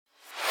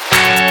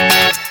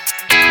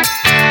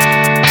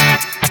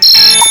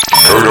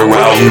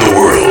around the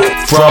world.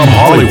 From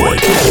Hollywood,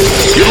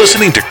 you're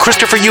listening to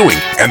Christopher Ewing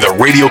and the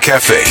Radio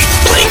Cafe,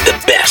 playing the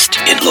best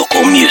in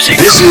local music.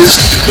 This is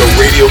the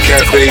Radio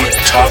Cafe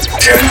Top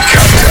 10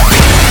 Countdown.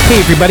 Hey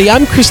everybody,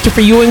 I'm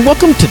Christopher Ewing.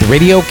 Welcome to the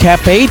Radio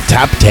Cafe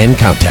Top 10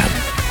 Countdown.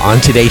 On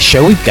today's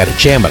show, we've got a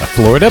jam out of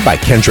Florida by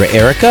Kendra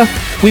Erica.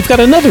 We've got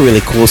another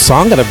really cool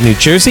song out of New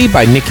Jersey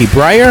by Nikki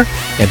Breyer,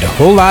 and a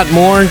whole lot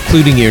more,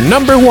 including your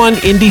number one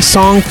indie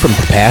song from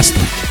the past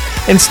week.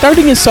 And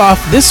starting us off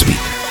this week,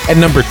 at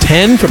number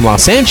 10 from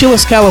Los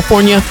Angeles,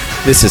 California,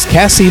 this is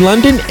Cassie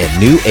London and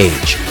New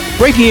Age,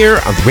 right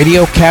here on the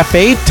Radio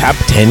Cafe Top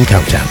 10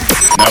 Countdown.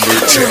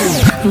 Number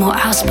 10. More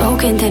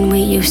outspoken than we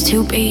used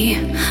to be,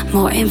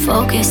 more in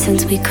focus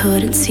since we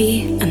couldn't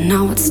see, and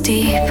now it's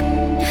deep.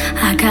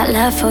 I got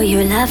love for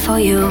you, love for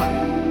you.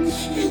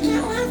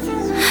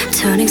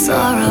 Turning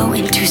sorrow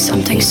into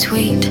something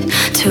sweet,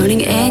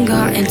 turning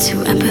anger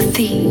into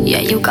empathy. Yeah,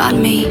 you got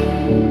me.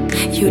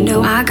 You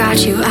know I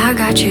got you, I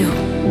got you.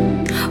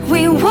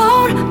 We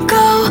won't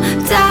go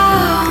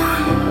down.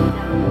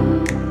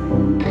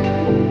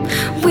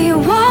 We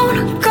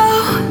won't go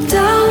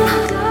down.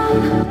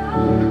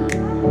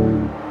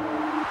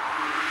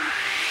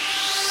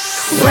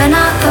 We're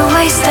not the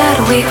wasted,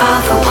 we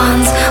are the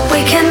ones.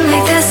 We can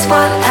make this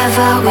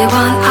whatever we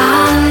want. I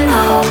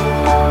know,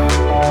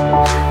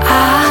 I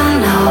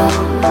know.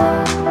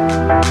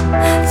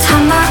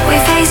 Time that we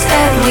face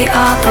it, we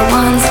are the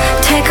ones.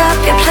 Take up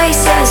your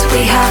places,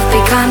 we have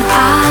begun. I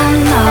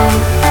know.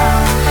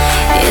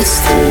 It's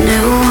the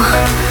new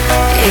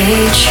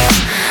age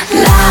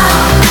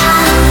love.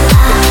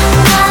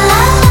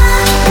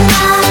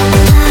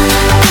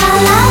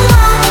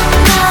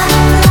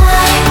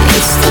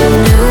 It's the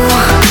new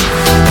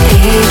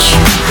age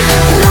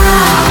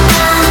love.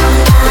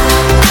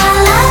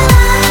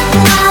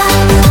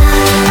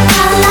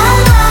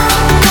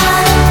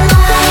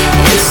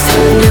 It's the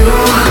new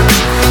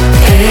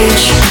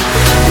age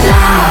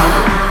love.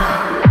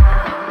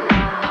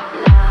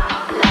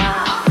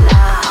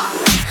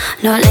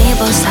 No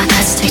labels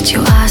sarcastic to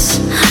us.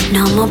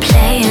 No more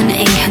playing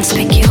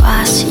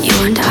inconspicuous. You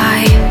and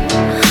I,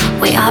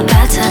 we are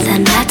better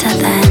than that.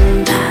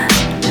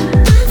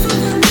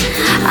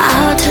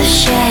 Out of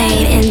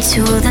shade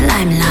into the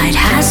limelight.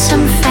 Has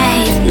some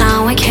faith,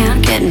 now we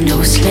can't get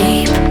no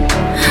sleep.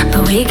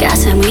 But we got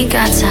some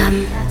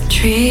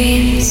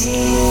dreams.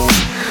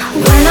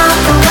 We're not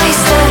the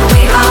wasted,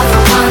 we are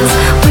the ones.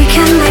 We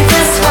can make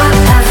this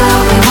whatever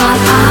we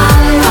want. I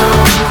know.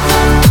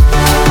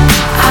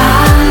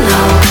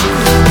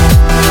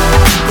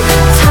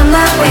 Time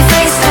that we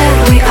face it,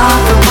 we are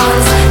the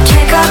ones.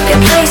 Take up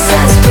your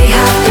places, we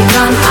have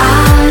begun. I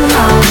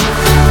know.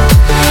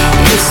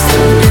 It's the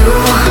new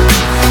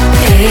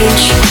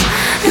age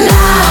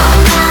love.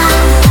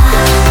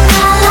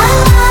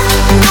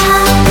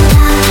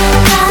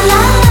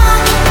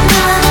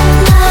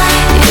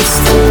 It's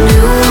the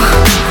new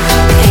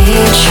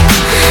age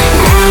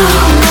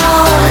love.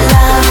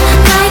 Love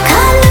like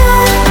a new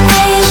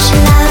age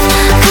love,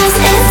 'cause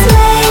it's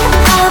made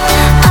up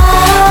of.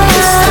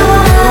 It's the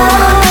new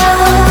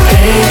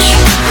age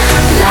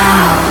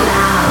love.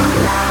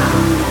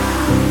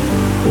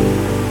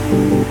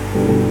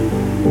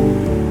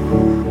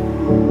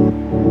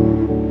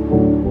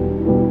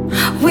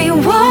 We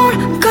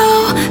won't go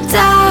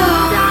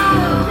down.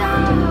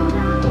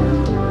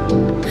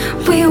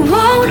 We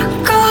won't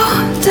go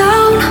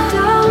down.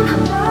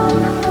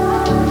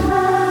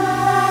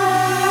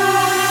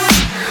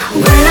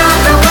 We're not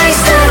the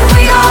wasted,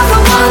 we are the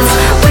ones.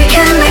 We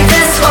can make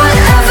this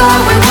whatever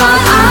we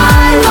want. I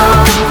know,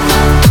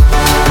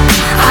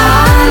 I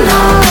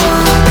know.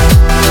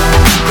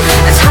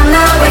 The time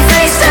that we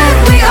face it,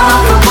 we are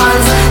the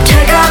ones.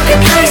 Take up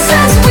your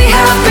places, we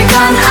have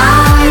begun. I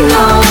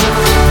know.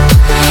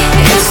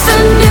 It's the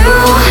new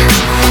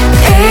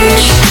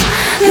age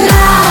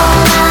love.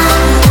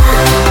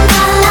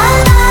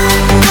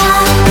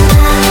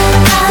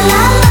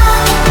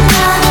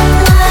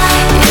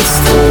 It's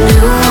the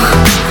new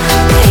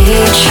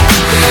age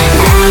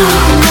love.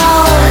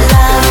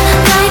 Love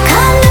like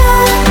a new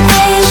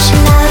age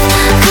love,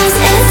 'cause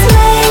it's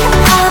made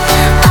up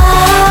of.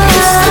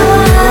 It's the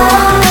new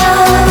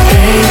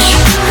age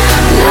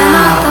love. We're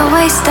not the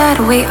wasted,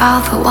 we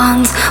are the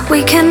ones. We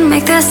can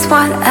make this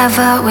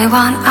whatever we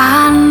want.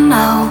 I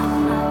know.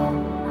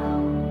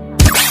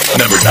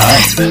 Number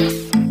 9.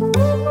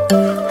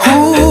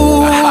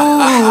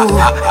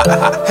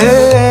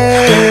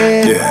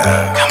 Hey.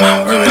 Yeah, come on,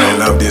 really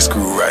love this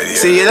groove right here.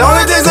 See, it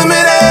only takes a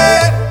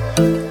minute.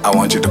 I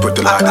want you to put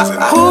the lockers in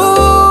there.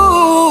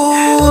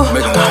 Ooh.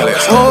 Make them play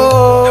it.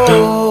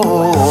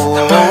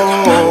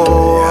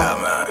 Yeah,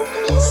 man.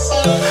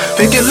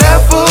 Pick your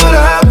left foot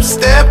up,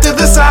 step to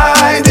the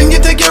side, then you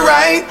take your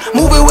right,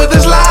 move it with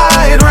a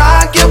slide,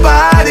 rock your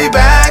body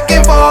back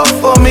and forth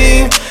for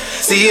me.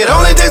 See, it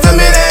only takes a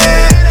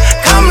minute.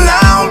 Come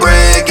now,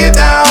 break it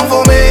down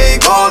for me.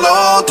 Go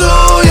low to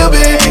your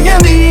bend your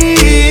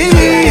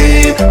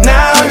knee.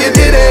 Now you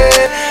did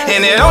it,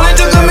 and it only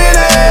took a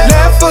minute.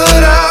 Left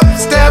foot up,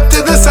 step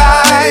to the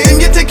side,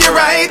 and you take your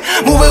right,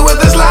 move it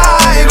with a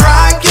slide,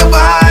 rock your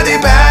body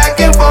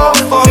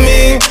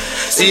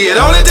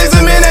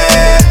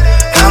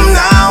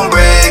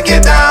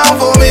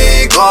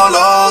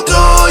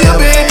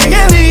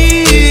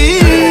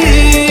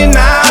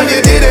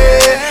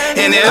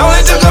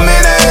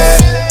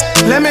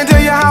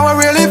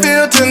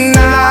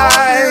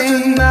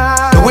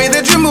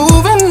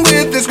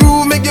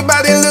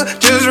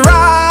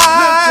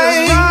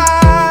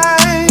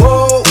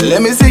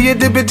see you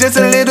dip it just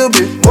a little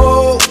bit.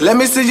 Whoa, let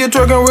me see you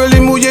twerk and really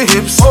move your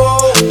hips.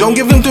 Whoa, don't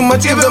give him too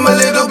much, give him a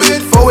little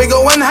bit. Before we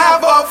go and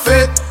have a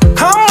fit.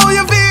 Come move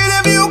your feet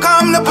if you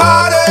come to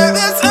party.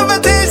 This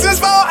invitation's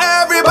for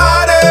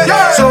everybody.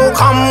 Yeah. So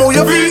come move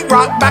your feet,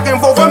 rock back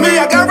and forth for me.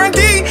 I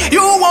guarantee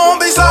you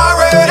won't be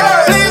sorry.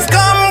 Yeah. Please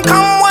come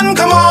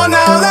on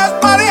now. Let's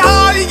party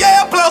hard,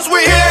 yeah. Plus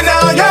we're here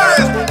now,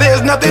 yes.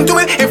 There's nothing to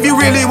it if you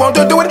really want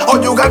to do it.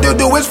 All you got to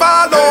do is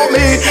follow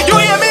me. You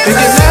hear me? Pick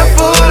your left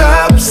foot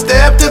up,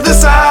 step to the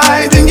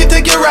side, then you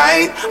take your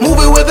right, move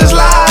it with a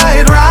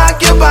slide.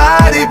 Rock your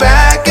body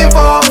back and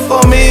forth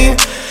for me.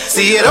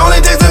 See, it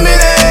only takes a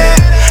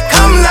minute.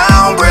 Come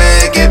now,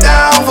 break it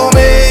down for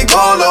me. Go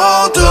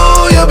low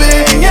to your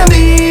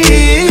bikini.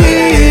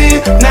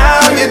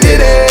 Now you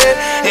did it,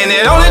 and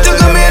it only took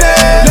a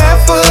minute.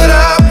 Left foot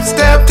up,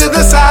 step to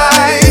the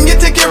side, and you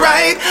take it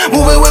right,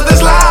 move it with a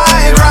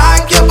slide.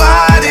 Rock your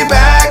body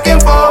back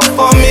and forth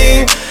for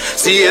me.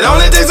 See, it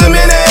only takes a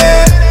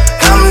minute.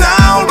 Come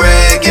now,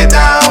 break it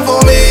down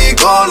for me.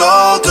 Go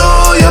low to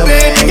your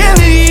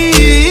bikini.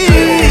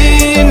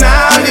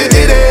 Now you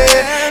did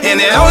it,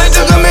 and it only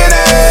took a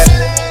minute.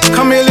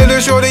 Come here, little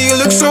shorty, you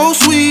look so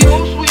sweet.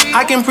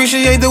 I can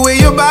appreciate the way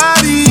your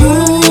body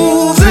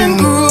moves and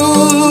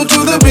grooves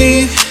to the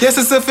beat. Yes,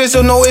 it's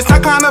official, no, it's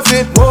not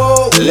counterfeit.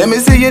 Whoa, let me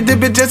see you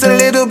dip it just a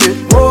little bit.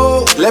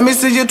 Whoa, let me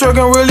see you twerk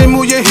and really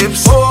move your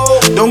hips. Whoa,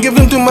 don't give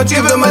him too much,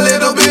 give him a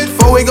little bit.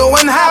 Before we go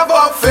and have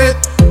a fit.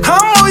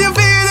 Come move your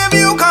feet if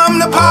you come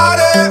to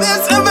party.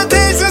 This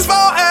invitation's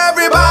for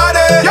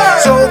everybody.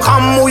 Yeah. So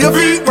come move your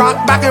feet,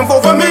 rock back and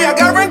forth for me. I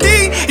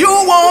guarantee you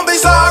won't be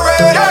sorry.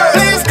 Yeah.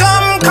 Please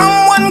come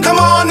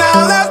on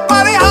now. Let's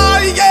party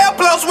hard, yeah.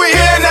 Plus we're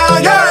here now,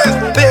 yes.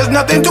 There's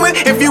nothing to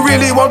it if you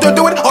really want to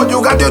do it. All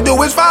you got to do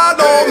is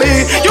follow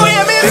me. You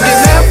hear me? Pick your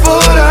left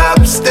foot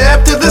up,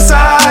 step to the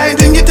side,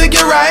 then you take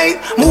your right,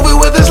 move it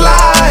with a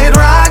slide.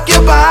 Rock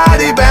your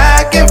body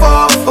back and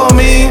forth for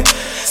me.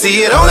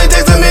 See, it only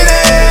takes a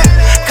minute.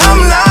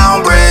 Come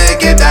now, break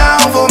it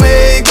down for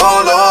me. Go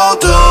low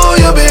to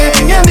your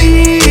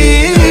bikini.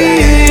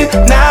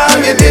 Now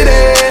you did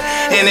it,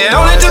 and it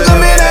only took a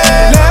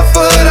minute. Left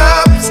foot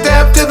up,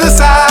 step to the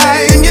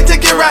side, and you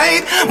take it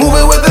right, move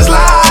it with a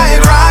slide.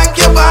 Rock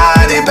your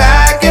body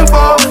back and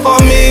forth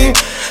for me.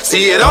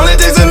 See, it only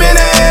takes a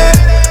minute.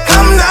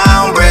 Come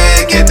now,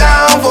 break it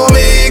down for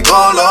me.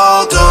 Go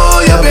low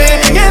to your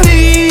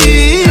bikini.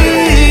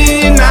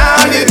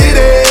 Now you did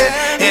it,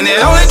 and it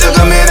only took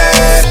a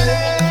minute.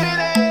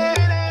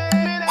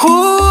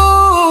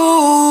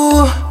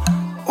 Ooh,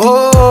 oh.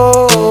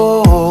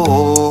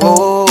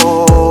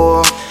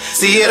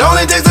 See, it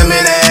only takes a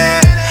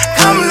minute.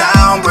 Come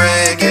now,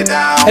 break it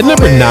down. At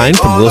number 9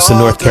 from Wilson,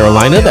 North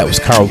Carolina, that was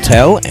Carl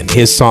Tell and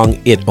his song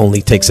It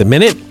Only Takes a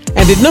Minute.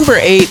 And at number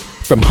 8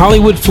 from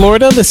Hollywood,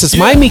 Florida, this is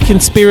Miami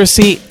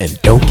Conspiracy and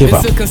Don't Give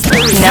Up. Number 8.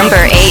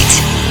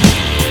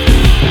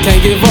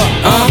 Can't give up,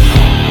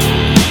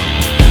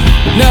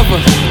 never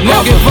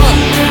give up.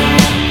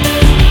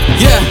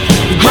 Yeah,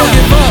 don't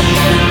give up.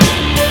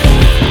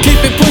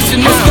 Keep it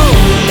pushing, let's go.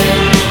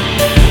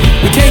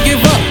 We can't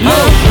give up,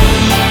 no.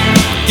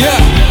 Yeah.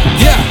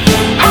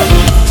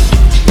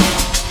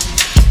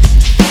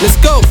 Let's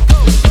go.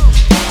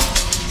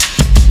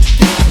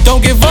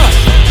 Don't give up.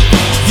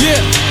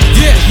 Yeah.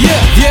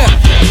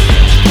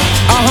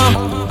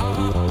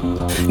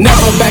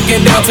 Never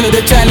backing down to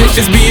the challenge,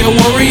 just be a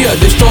warrior.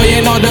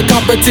 Destroying all the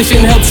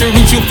competition helps you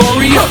reach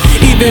euphoria.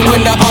 Even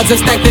when the odds are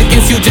stacked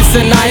against you, just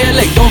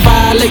annihilate. Don't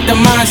violate the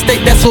mind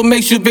state, that's what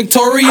makes you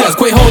victorious.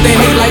 Quit holding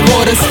hate like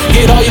orders,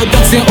 get all your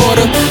ducks in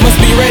order. Must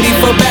be ready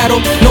for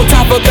battle, no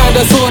time for kind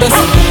disorders.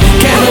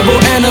 Cannibal,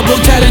 animal,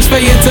 challenge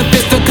fade to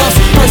fisticuffs.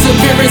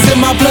 Perseverance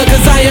in my blood,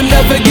 cause I am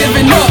never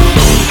giving up.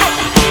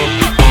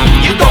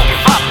 You don't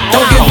give up.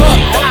 Don't give up.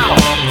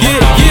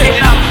 Yeah.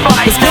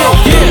 Let's go,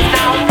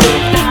 yeah.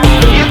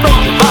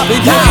 We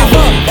can't give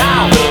up.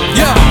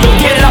 Yeah.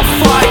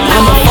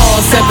 I'ma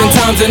fall 7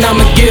 times and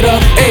I'ma get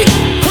up 8.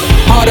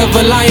 Heart of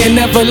a lion,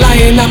 never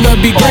lying, I'ma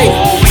be great.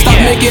 Stop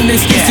making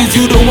excuses,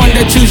 you the one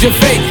that choose your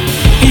fate.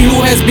 He who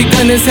has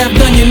begun is half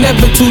done, you're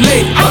never too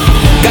late.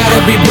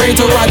 Gotta be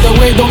brave to ride the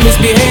wave, don't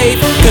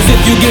misbehave. Cause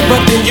if you give up,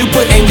 then you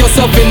putting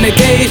yourself in the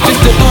cage. Just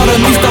the thought of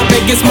me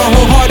stopping gets my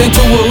whole heart into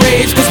a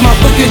rage. Cause my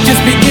book is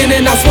just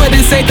beginning, I swear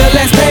this ain't the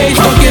last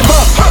page. Don't give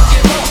up.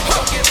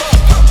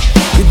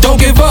 Don't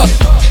give up.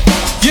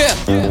 Yeah.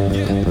 Don't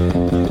give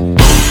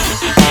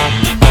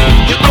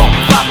up.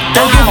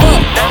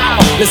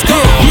 Let's go.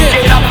 Yeah.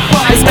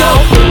 Let's go.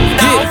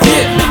 Yeah. Don't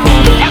give up.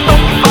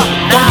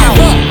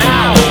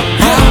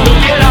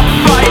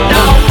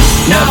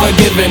 Never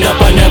giving up,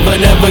 I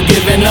never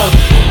giving up.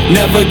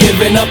 Never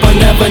giving up, I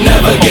never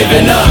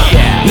giving up.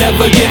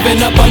 Never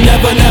giving up, I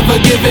never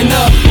giving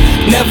up.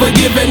 Never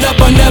giving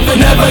up, I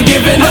never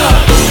giving up.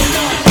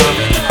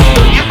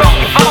 Don't give up.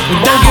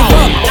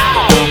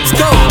 Let's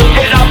go.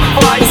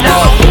 Let's go.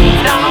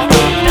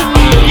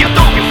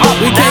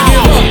 We can't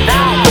give up.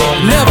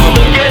 Never.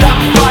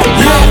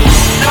 Yeah.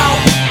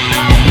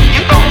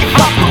 Don't give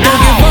up.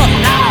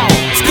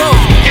 Let's go.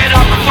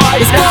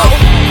 Let's go.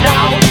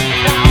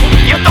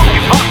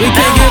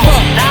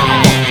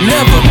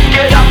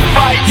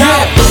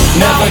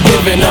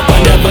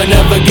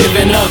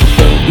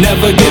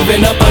 Never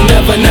giving up, I'm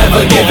never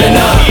giving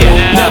up.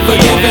 Never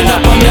giving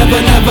up, I'm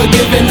never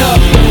giving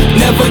up.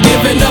 Never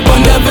giving up,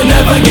 I'm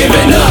never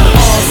giving up.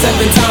 All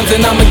 7 times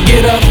and I'ma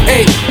get up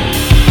 8.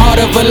 Heart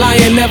of a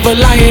lion, never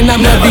lying,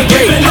 I'm never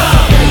giving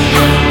up.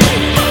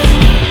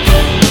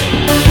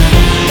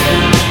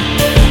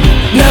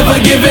 Never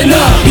giving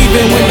up.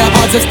 Even when the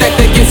odds are stacked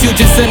against you,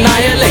 just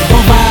annihilate.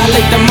 Don't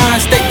violate the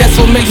mind state, that's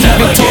what makes you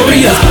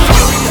victorious.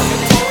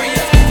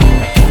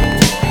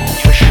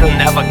 You should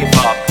never give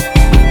up.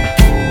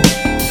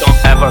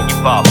 Don't ever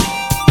give up.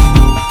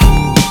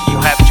 You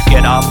have to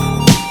get up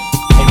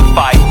and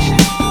fight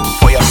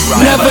for your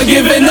right. Never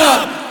giving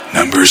up.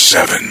 Number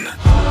 7.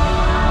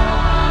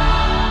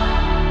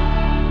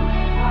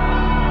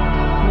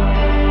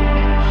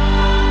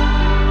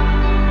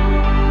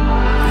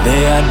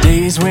 There are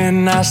days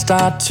when I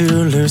start to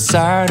lose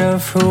sight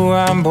of who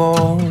I'm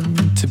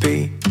born to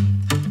be,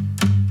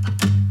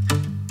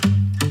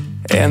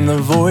 and the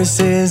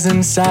voices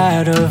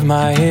inside of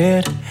my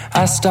head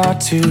I start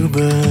to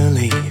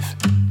believe.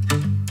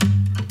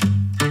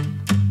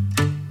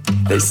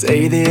 They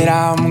say that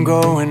I'm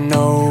going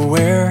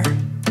nowhere,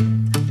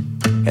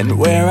 and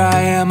where I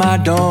am I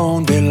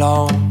don't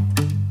belong.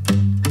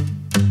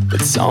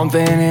 But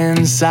something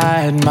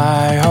inside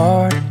my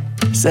heart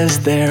says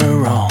they're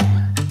wrong.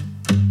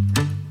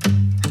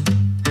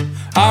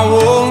 I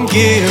won't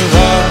give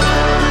up,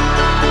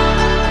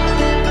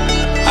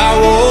 I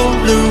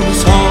won't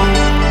lose hope.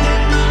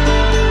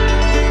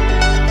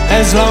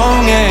 As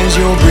long as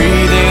you're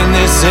breathing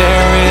this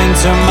air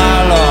into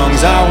my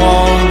lungs, I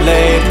won't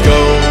let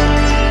go,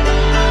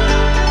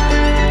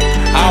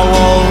 I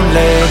won't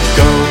let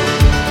go.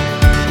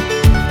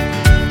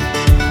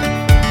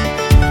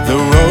 The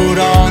road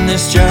on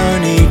this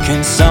journey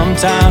can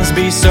sometimes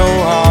be so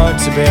hard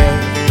to bear.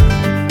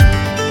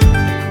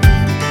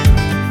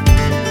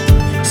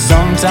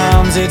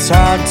 Sometimes it's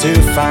hard to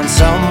find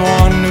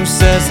someone who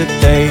says that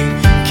they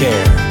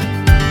care.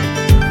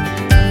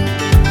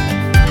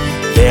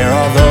 There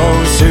are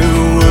those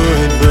who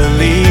would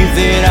believe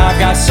that I've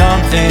got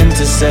something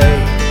to say.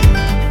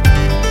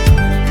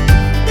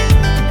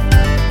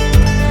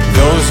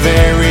 Those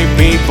very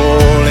people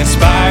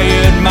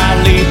inspired my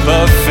leap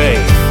of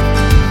faith.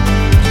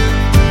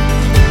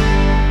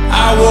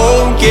 I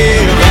won't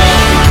give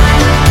up,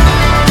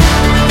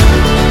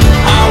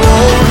 I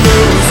won't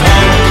lose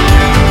hope.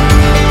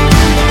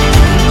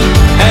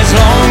 As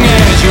long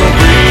as you're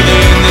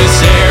breathing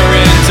this air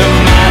into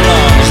my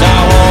lungs, I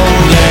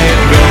won't let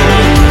go.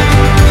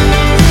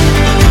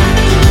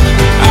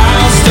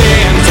 I'll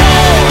stand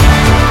tall,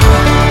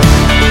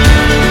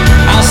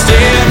 I'll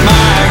stand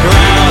my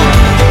ground,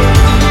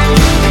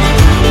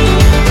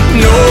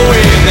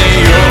 knowing that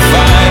you're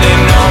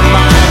fighting on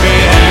my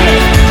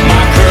behalf.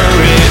 My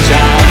courage I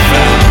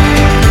found,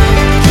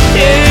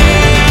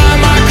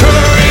 yeah, my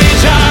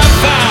courage I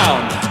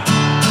found.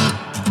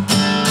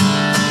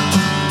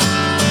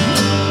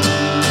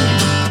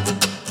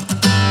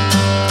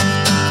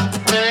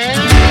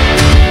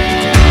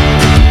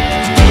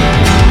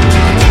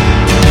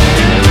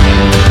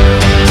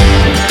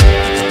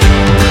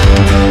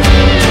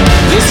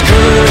 This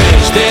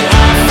courage that I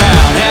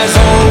found has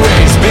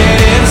always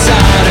been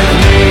inside of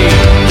me.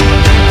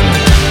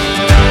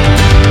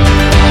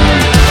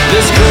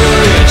 This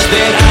courage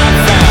that I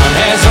found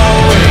has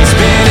always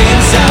been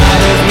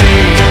inside of me.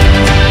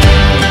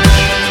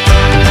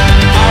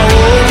 I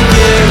won't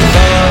give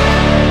up,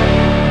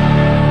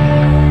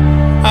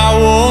 I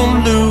won't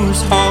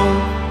lose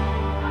hope.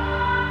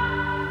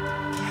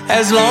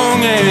 As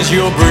long as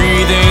you're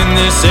breathing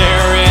this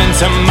air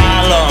into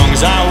my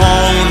lungs, I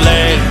won't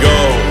let go.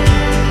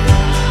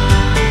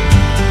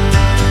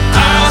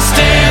 I'll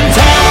stand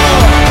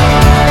tall,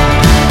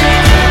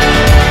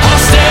 I'll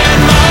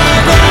stand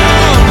my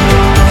ground,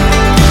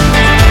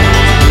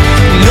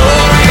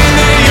 knowing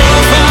that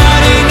you're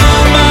fighting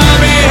on my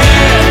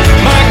behalf.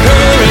 My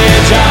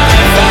courage I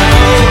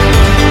found,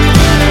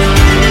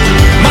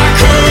 my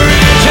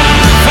courage I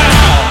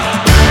found.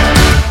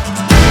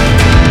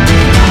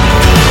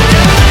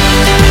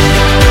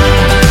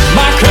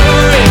 My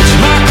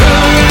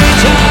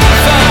courage I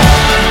found.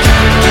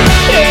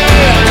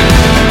 Yeah.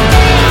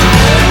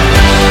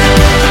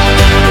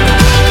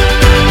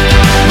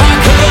 My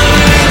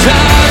courage I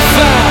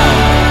found.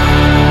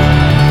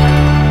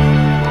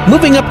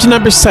 Moving up to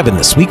number 7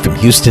 this week from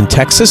Houston,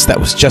 Texas, that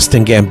was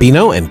Justin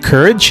Gambino and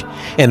Courage.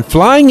 And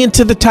flying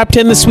into the top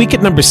 10 this week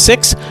at number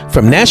 6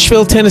 from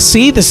Nashville,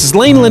 Tennessee, this is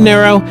Lane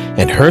Lanero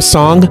and her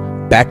song,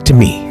 Back to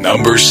Me.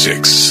 Number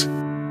 6.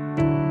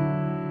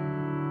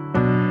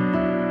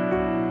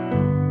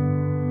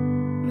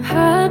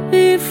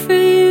 Happy for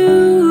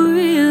you,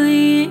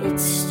 really.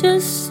 It's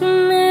just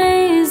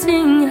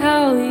amazing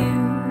how you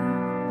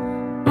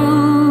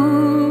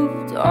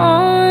moved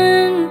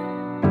on.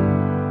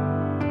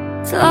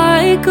 It's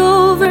like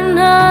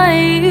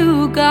overnight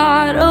you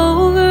got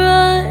over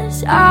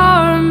us.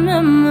 Our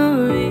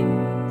memories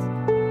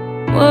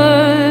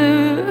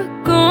were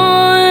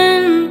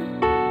gone.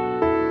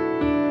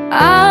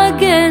 I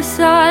guess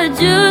I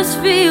just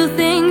feel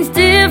things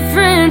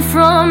different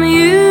from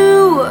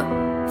you.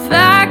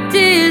 Fact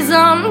is,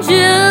 I'm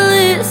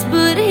jealous,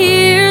 but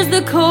here's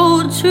the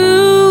cold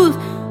truth.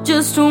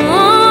 Just one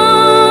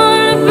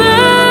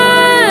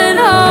bad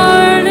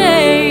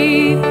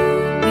heartache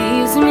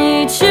leaves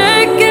me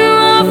checking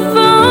my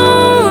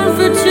phone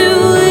for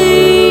 2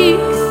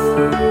 weeks.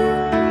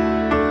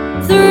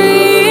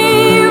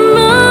 3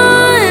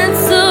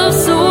 months of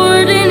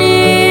sorting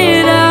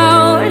it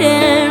out,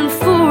 and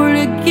 4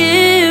 to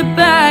get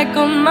back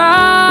on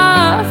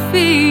my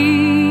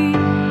feet.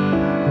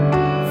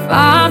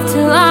 5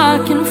 till I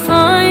can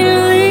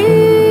finally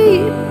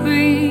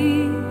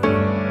breathe.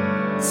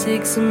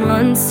 6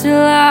 months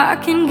till I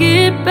can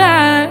get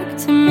back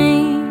to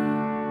me.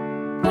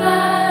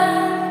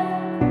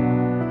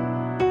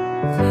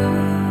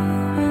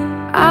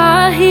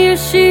 I hear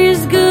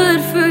she's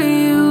good for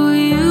you.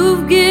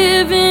 You've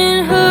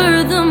given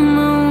her the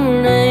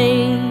moon.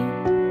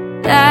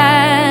 Ain't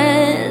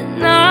that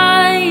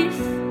nice?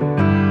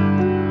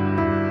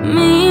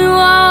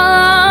 Meanwhile,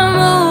 I'm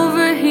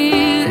over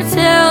here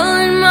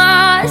telling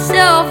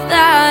myself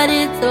that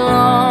it's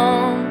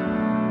long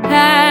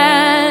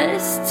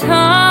past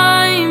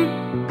time.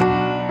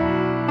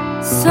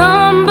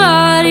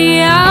 Somebody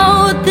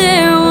out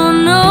there will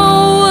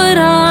know what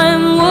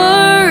I'm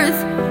worth,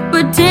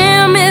 but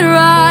damn it,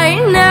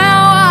 right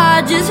now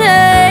I just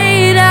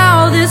hate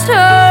how this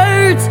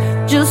hurts.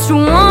 Just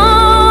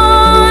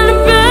one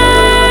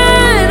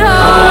bad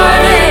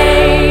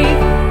heartache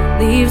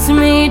leaves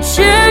me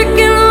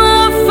checking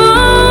my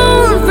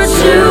phone for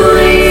 2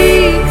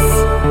 weeks.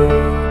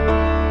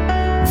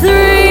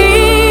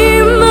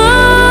 3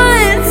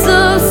 months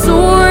of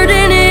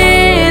sorting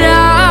it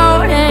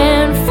out,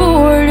 and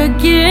 4 to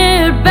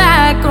get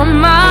back on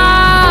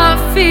my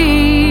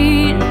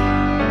feet.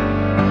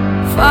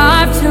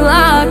 5 till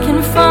I can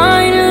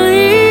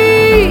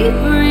finally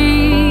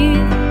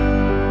breathe.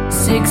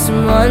 6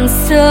 months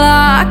till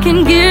I can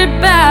get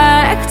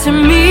back to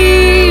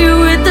me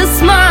with a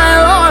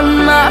smile on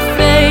my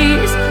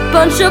face.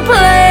 Bunch of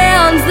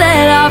plans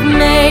that I've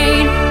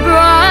made,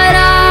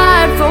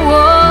 bright-eyed for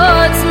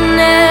what's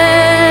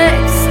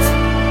next.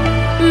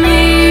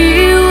 Me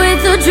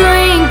with a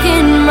drink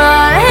in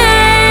my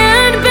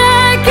hand,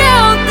 back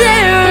out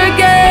there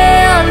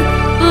again,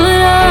 but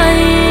I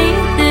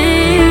ain't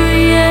there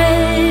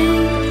yet.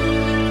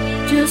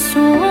 Just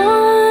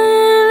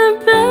one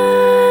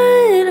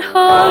bad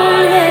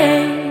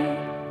heartache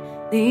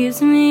leaves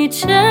me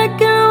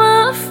checking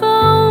my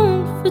phone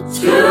for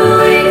 2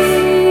 weeks.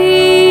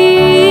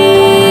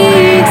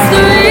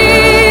 3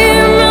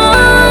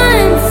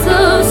 months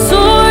of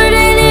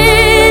sorting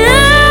it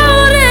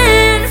out,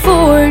 and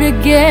 4 to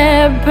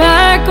get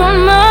back on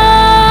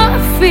my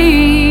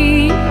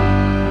feet.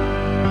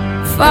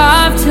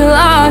 5 till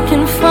I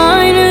can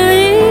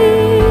finally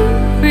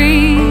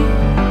breathe.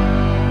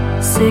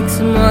 6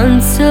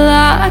 months till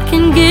I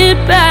can get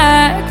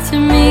back to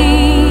me.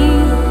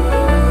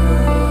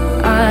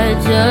 I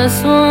just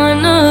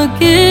wanna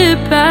get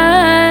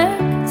back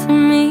to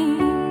me.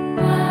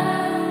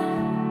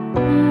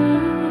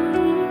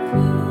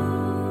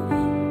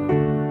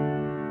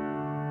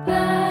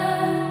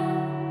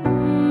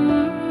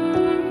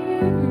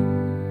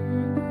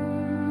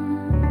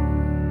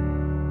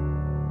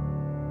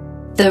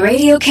 The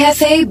Radio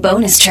Cafe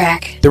bonus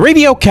track. The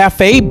Radio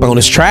Cafe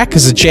bonus track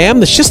is a jam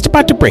that's just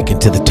about to break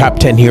into the top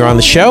 10 here on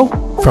the show.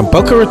 From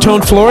Boca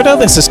Raton, Florida,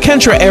 this is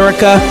Kendra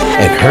Erica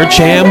and her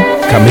jam,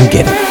 Come and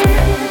Get It.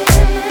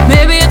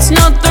 Maybe it's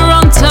not the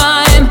wrong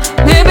time,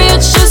 maybe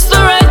it's just the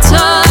right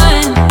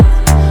time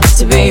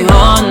to be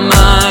on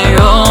my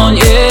own,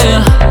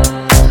 yeah.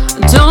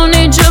 Don't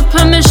need your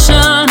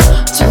permission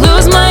to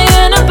lose my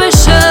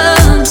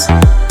inhibitions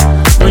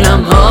when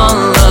I'm all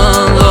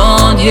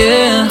alone,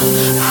 yeah.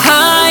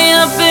 High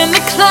up in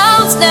the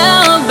clouds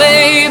now,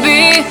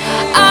 baby,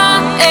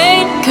 I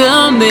ain't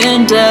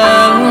coming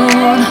down.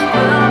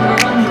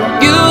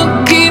 You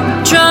keep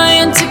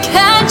trying to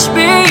catch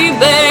me,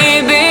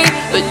 baby,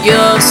 but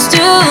you're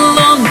still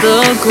on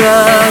the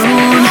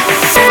ground.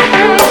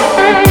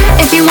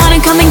 If you want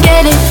it, come and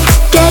get it,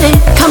 get it.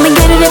 Come and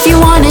get it if you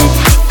want it,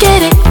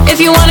 get it. If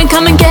you want it,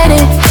 come and get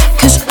it,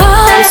 'cause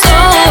I'm so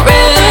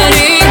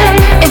ready.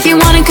 If you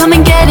want it, come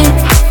and get it,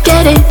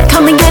 get it.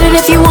 Come and get it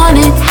if you want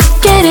it,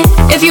 get it.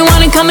 If you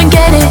want it, come and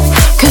get it,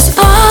 'cause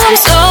I'm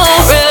so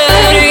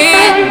ready.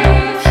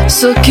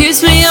 So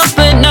kiss me up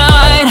at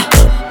night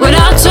when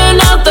I turn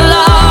out the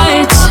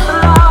lights,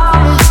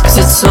 'cause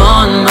it's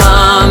on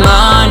my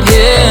mind,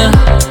 yeah.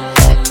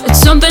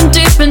 It's something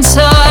deep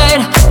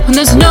inside when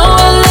there's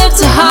nowhere left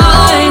to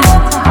hide,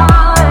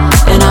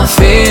 and I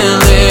feel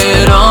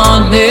it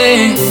on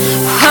me.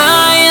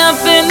 High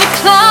up in the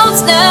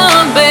clouds now,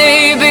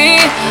 baby,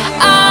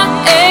 I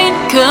ain't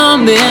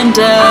coming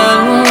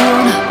down.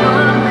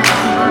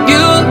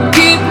 You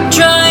keep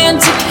trying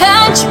to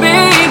catch me,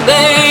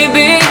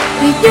 baby,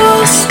 but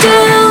you're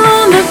still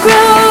on the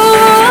ground.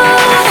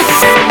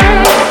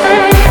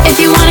 If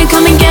you want it,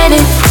 come and get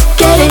it,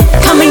 get it.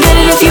 Come and get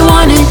it if you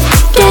want it,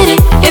 get it.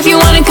 If you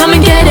want it, come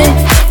and get it,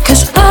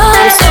 'cause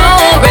I'm so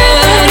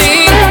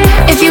ready.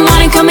 If you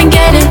want it, come and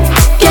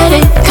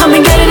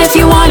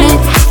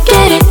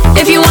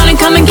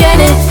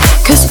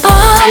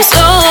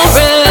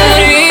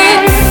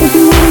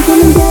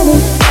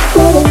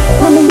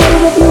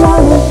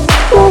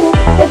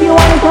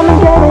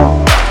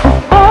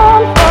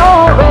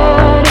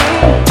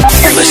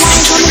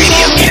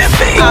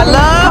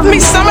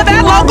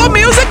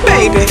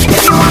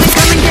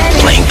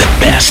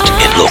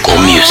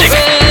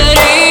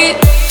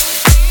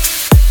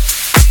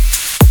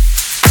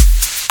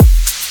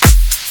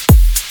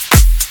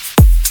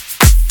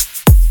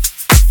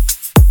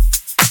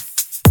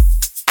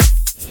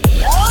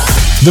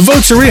The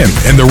votes are in,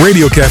 and the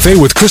Radio Cafe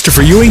with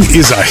Christopher Ewing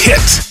is a hit.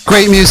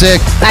 Great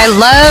music. I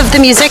love the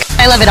music.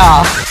 I love it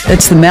all.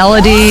 It's the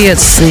melody,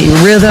 it's the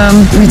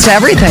rhythm, it's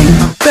everything.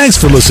 Thanks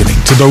for listening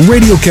to the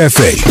Radio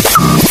Cafe.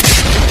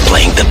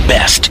 Playing the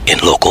best in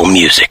local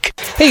music.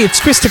 Hey, it's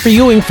Christopher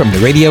Ewing from the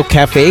Radio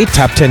Cafe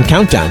Top 10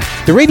 Countdown,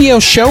 the radio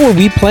show where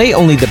we play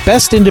only the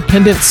best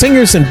independent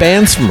singers and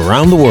bands from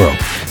around the world.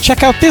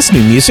 Check out this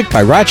new music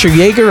by Roger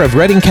Yeager of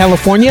Redding,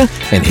 California,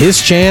 and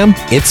his jam,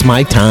 It's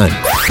My Time.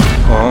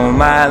 All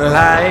my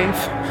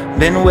life,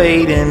 been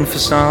waiting for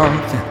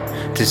something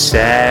to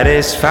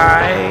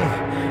satisfy.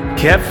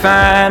 Kept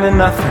finding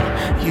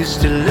nothing.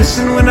 Used to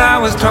listen when I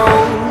was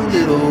told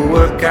it'll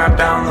work out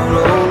down the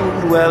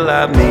road. Well,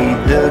 I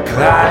made the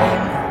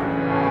climb.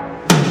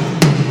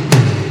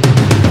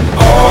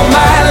 All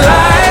my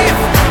life,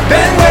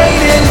 been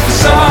waiting for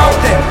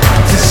something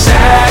to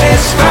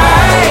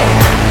satisfy.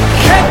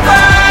 Kept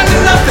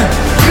finding nothing.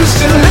 Used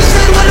to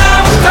listen when I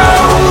was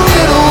told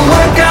it'll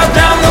work out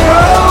down the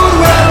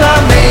road. Well, I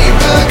made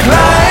the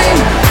climb.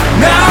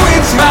 Now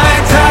it's my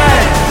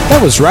time.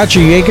 That was Roger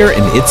Yeager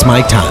and It's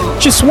My Time,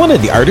 just one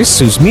of the artists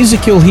whose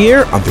music you'll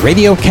hear on the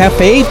Radio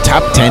Cafe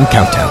Top 10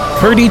 Countdown.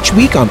 Heard each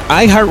week on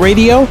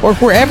iHeartRadio or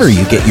wherever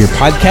you get your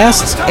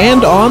podcasts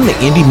and on the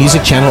Indie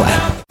Music Channel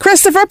app.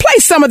 Christopher, play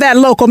some of that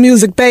local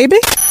music, baby.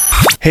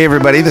 Hey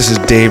everybody, this is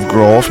Dave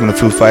Grohl from the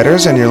Foo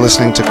Fighters, and you're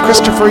listening to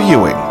Christopher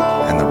Ewing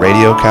and the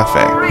Radio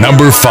Cafe.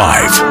 Number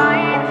 5.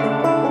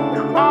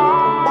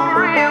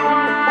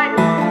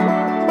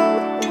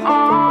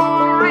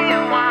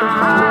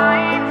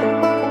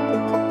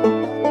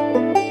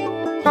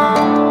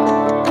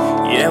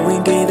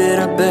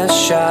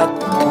 Shot,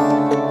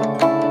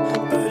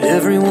 but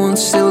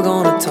everyone's still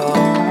gonna talk,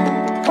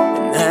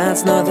 and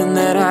that's nothing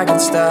that I can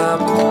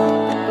stop.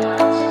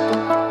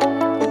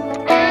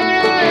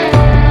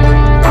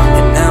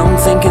 And now I'm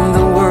thinking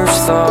the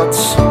worst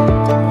thoughts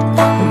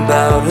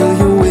about who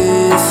you're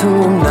with,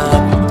 who I'm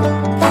not.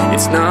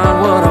 It's not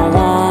what I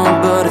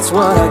want, but it's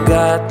what I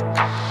got.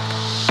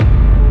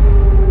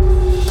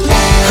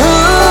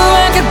 Oh,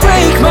 I could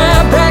break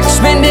my back,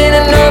 spending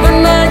another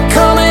night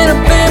coming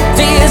up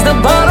empty as the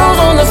bottles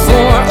on the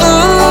floor.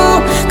 Ooh,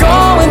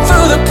 going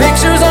through the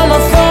pictures on my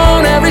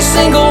phone, every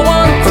single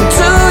one from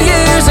 2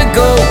 years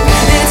ago.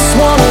 It's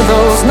one of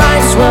those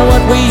nights where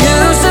what we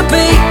used to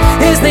be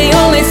is the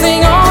only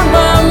thing on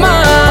my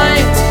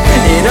mind.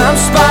 And I'm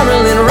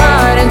spiraling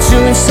right into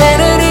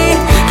insanity,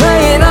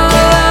 playing our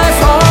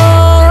life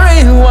on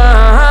rewind.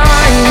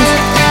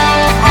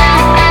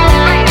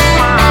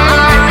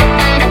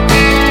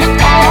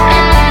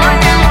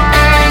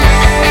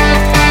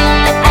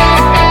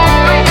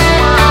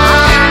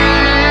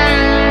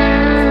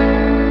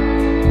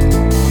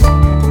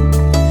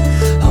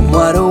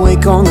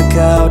 On the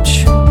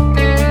couch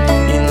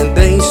in the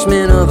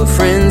basement of a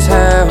friend's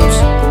house.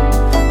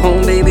 Oh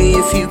baby,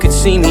 if you could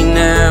see me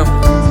now.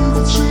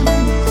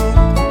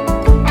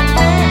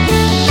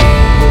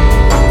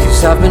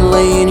 'Cause I've been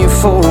laying here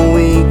for a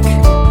week.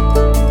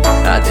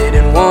 I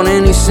didn't want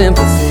any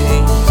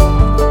sympathy,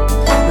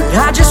 but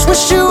I just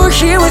wish you were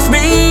here with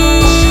me.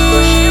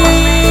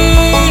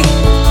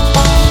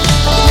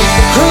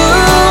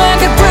 Oh, I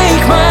could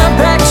break my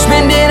back,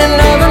 spending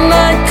another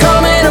night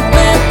coming up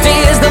empty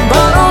as the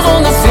bottles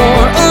on the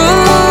floor.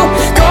 Ooh,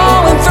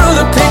 going through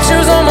the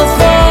pictures on my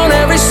phone,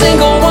 every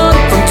single one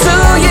from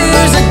 2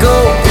 years ago.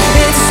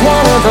 It's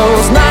one of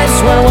those nights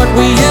where what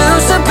we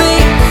used to be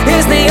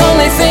is the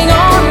only thing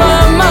on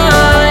my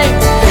mind.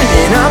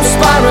 And I'm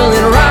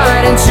spiraling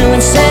right into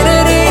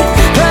insanity,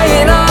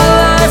 playing our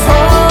life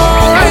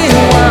on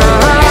rewind.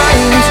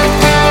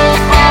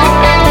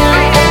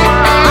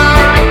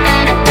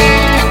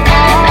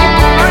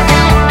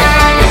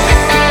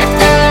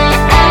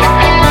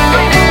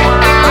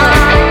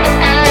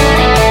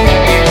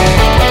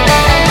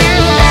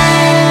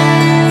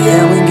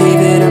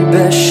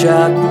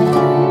 Shot,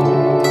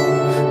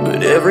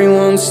 but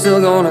everyone's still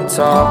gonna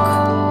talk,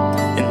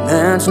 and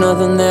that's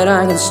nothing that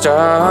I can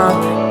stop.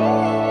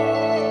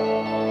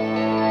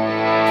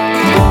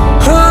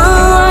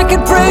 Oh, I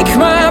could break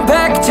my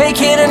back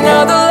taking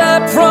another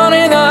lap,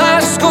 running the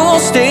high school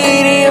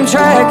stadium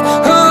track.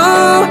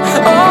 Oh,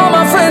 all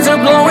my friends are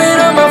blowing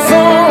up my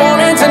phone,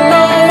 wanting to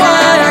know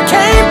why I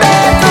came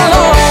back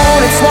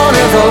alone. It's one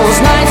of those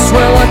nights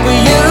where what we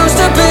used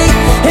to be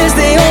is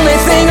the only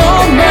thing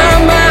on my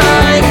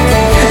mind.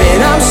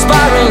 And I'm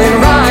spiraling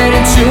right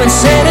into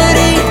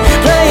insanity,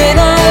 playing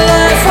our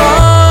life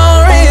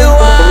on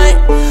rewind.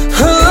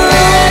 Oh,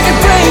 I could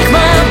break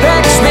my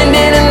back,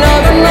 spending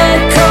another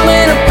night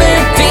coming up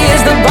empty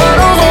as the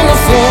bottles on the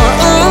floor.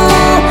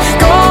 Ooh,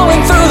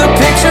 going through the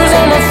pictures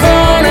on my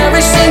phone,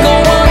 every single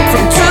one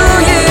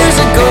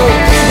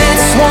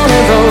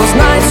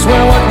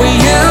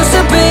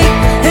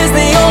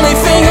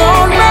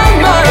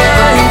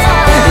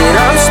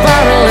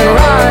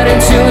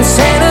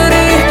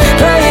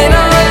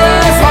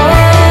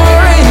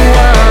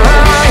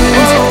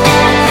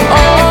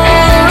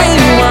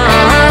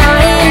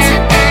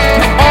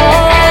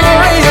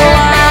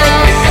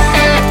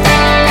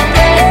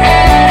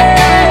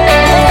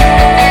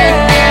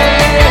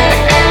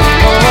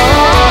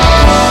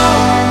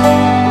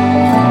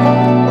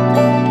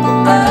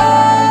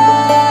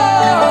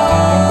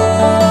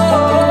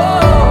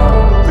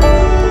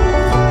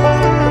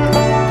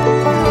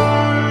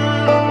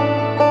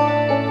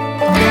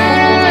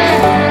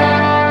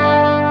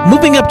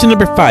to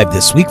number 5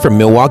 this week from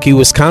Milwaukee,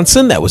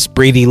 Wisconsin. That was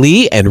Brady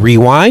Lee and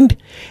Rewind.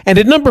 And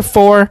at number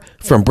 4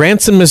 from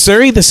Branson,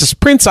 Missouri, this is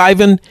Prince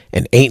Ivan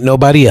and Ain't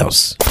Nobody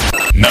Else.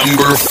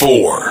 Number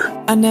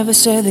 4. I never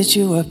said that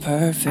you were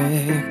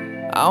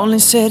perfect. I only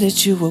said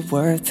that you were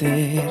worth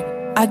it.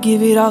 I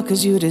give it all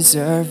cause you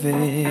deserve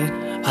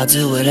it. I'll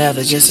do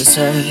whatever just to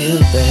serve you,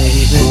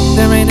 baby.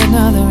 There ain't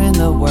another in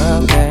the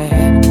world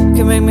that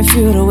can make me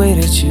feel the way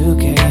that you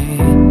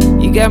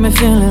can. You got me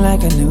feeling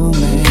like a new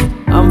man.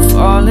 I'm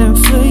falling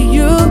for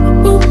you.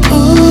 Only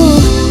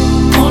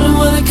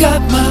one that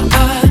got my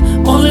eye,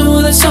 only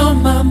one that's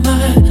on my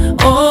mind.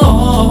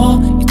 Oh,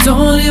 you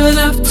don't even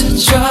have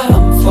to try.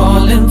 I'm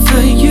falling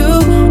for you.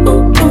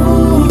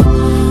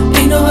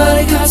 Ain't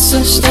nobody got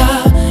such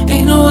style.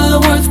 Ain't no other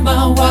worth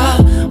my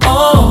while.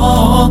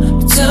 Oh,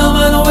 you tell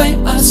by the way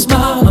I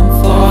smile, I'm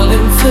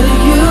falling for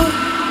you.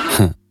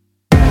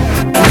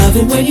 I love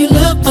it when you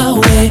look my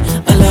way.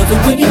 I love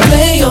it when you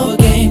play your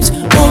games.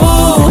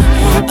 Oh,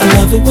 I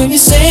love it when you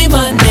say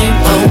my name.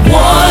 I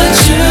want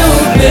you,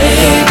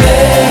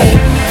 baby.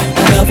 I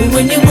love it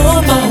when you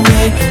move my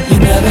way. You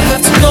never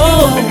have to go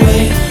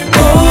away.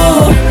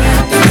 Oh,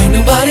 there ain't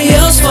nobody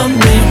else for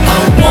me. I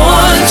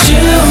want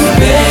you,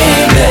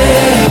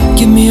 baby.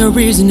 Give me a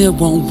reason it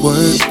won't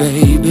work,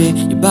 baby.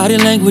 Your body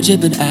language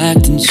had been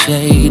acting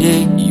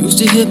shady. You used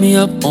to hit me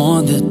up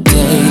on the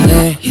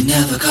daily. You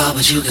never call,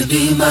 but you can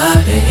be my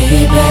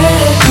baby. You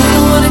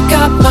the one that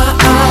got my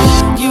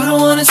eye. You the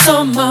one that's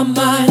on my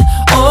mind.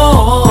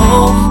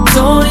 Oh,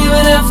 don't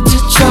even have to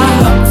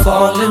try. I'm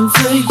falling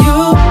for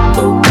you.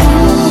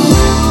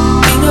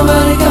 Ain't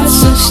nobody got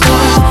such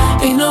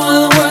style. Ain't no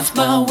other worth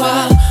my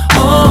while.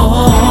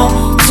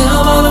 Oh,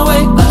 tell by the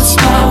way I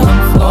smile,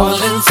 I'm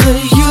falling for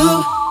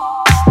you.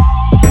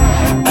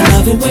 I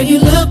love it when you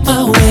look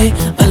my way.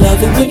 I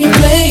love it when you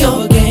play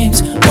your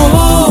games.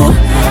 Oh,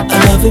 I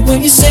love it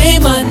when you say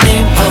my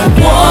name. I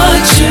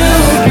want you,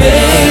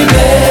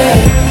 baby.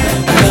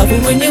 I love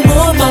it when you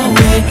move my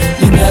way.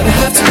 You never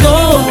have to go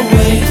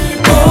away.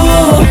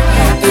 Oh,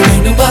 there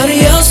ain't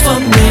nobody else for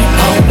me.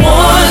 I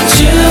want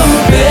you,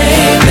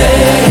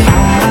 baby.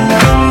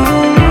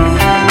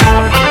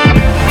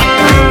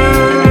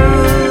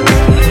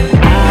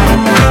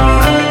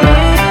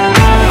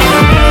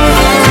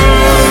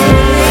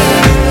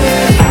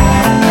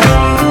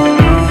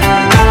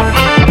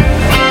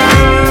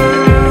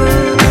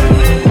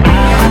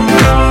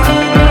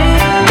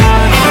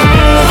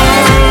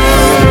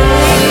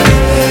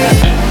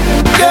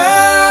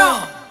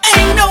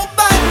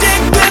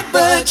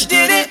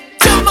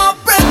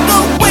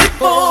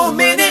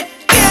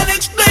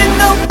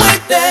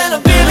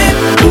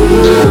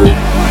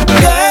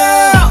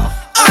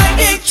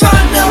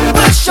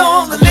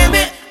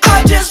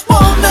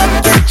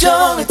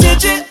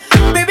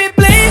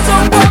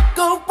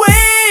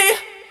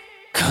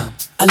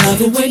 I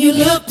love it when you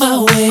look my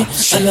way.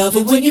 I love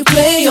it when you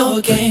play your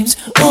games.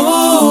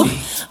 Ooh,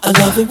 I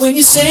love it when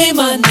you say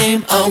my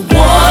name. I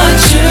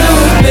want you,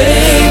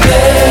 baby.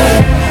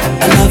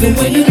 I love it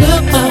when you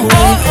look my way.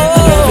 I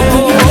love it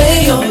when you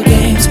play your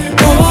games.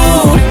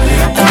 Ooh,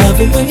 I love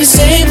it when you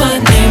say my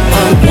name.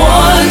 I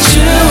want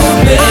you,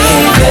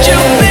 baby.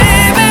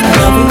 I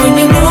love it when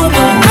you move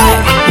my way.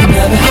 You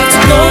never have to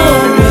go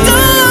away.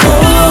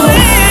 Oh,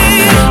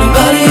 ain't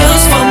nobody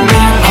else for me.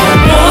 I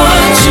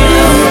want you,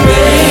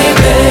 baby.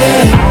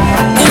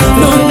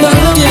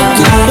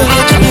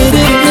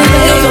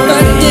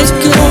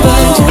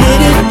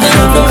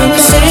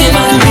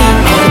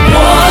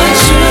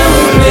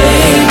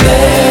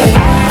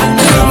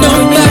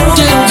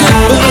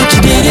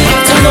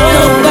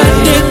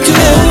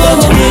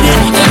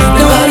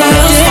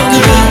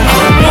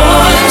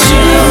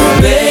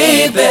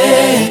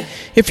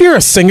 If you're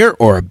a singer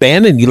or a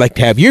band and you'd like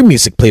to have your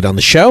music played on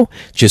the show,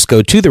 just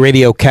go to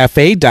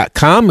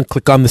theradiocafe.com and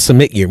click on the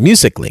Submit Your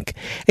Music link,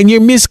 and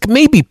your music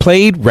may be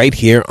played right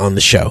here on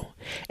the show.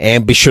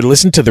 And be sure to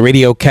listen to the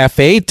Radio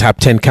Cafe Top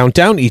 10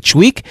 Countdown each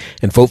week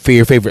and vote for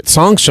your favorite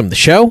songs from the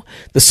show.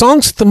 The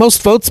songs with the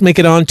most votes make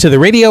it on to the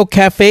Radio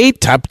Cafe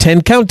Top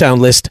 10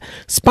 Countdown list,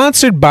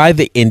 sponsored by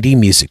the Indie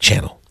Music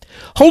Channel.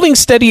 Holding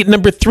steady at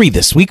number 3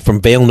 this week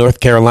from Vail, North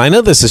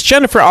Carolina, this is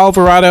Jennifer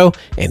Alvarado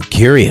and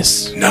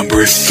Curious.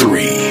 Number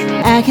 3.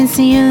 I can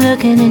see you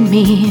looking at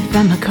me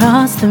from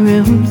across the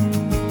room.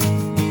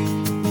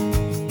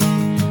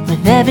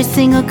 With every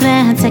single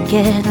glance I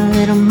get a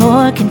little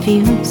more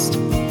confused.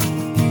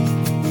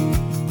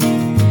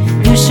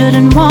 You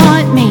shouldn't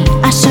want me,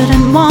 I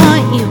shouldn't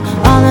want you.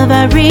 All of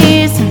our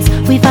reasons,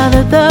 we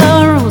follow the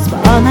rules,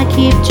 but all I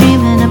keep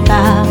dreaming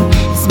about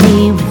is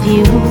me with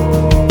you.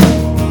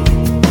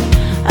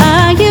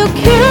 Are you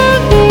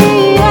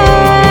curious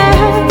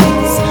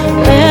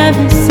where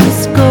this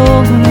is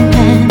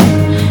going?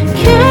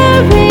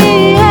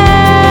 Curious,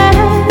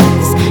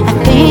 I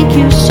think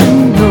you should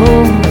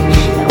know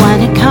that when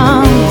it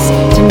comes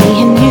to me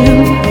and you,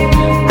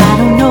 I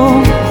don't know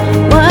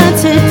what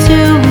to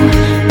do,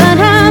 but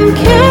I'm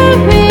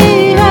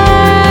curious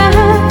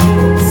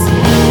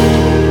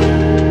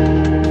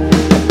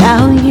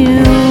about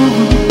you.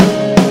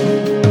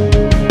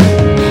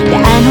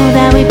 Yeah, I know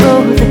that we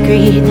both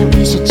agreed that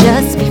we should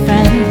just be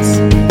friends.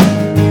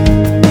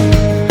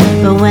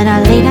 But when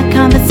our late night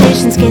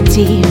conversations get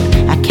deep,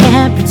 I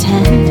can't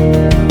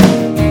pretend.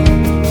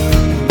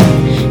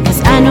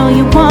 Cause I know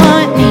you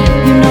want me,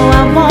 you know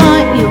I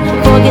want you.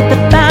 Forget the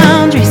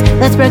boundaries,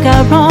 let's break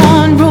our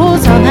own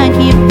rules. All I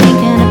keep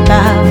thinking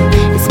about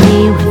is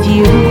me with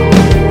you.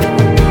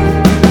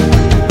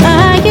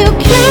 Are you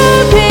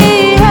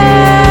curious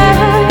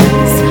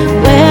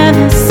where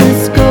this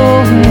is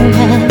going?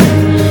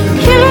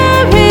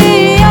 Curious,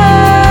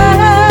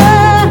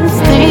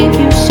 think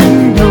you should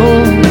know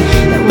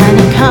that when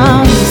it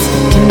comes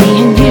to me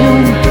and you,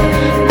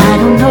 I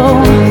don't know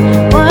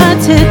what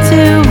to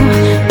do,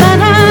 but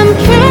I'm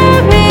curious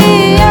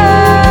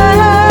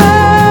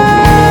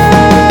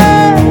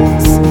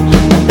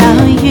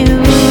about you.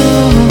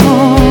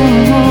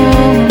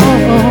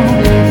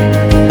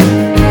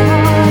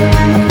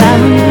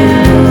 About you.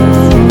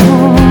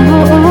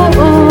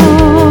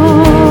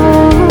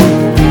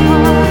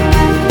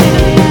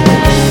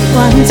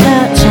 One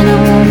touch and I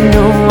won't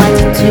know what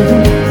to do.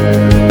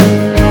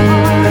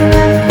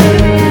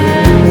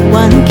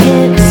 One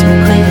kiss will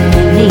quick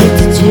we need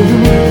to do.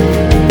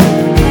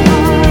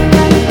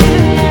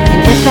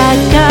 And if our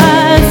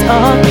guards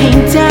all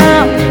came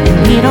down and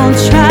we don't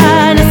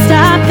try to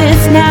stop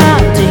this now,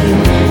 do you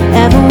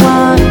ever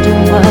wonder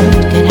what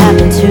could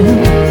happen to?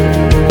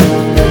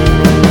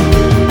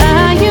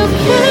 Are you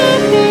curious?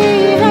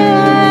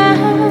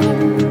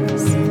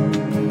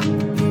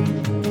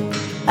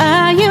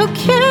 Are you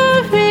curious?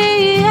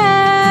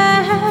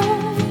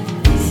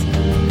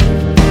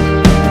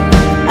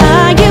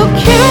 Are you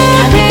curious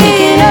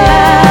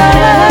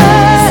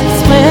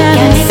where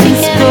this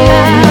is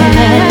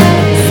going?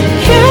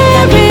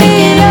 Curious,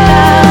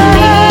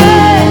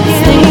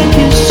 think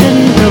you should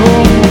know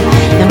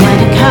that when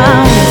it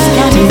comes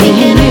to me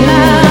and you,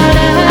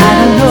 I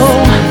don't know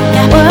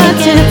what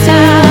to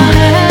do,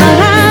 but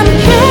I'm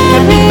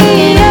curious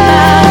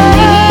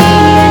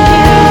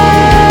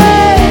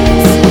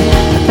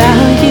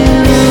about you.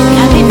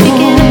 Got me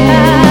thinking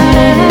about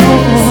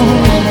us.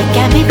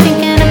 Got me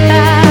thinking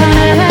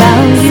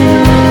about you.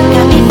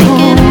 Got me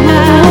thinking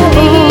about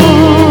me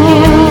and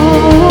you.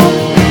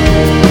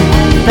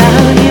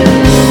 About you.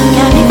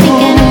 Got me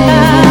thinking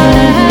about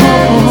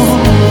us.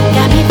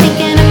 Got me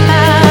thinking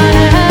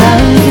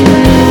about you.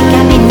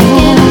 Got me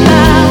thinking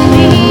about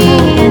me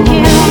and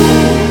you.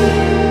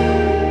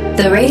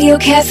 The Radio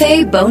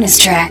Cafe bonus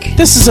track.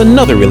 This is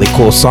another really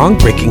cool song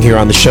breaking here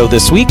on the show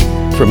this week.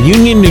 From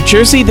Union, New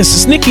Jersey, this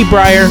is Nikki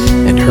Breyer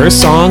and her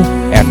song,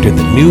 After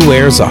the New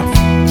Wears Off.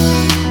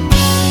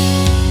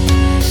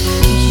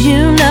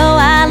 You know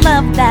I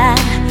love that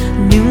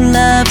new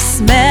love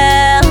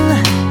smell.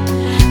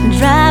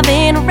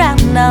 Driving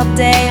around all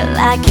day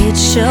like it's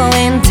show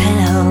and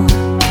tell.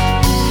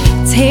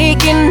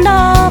 Taking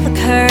all the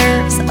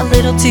curves a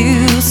little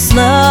too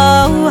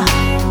slow.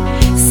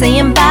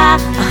 Saying bye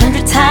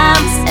 100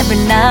 times every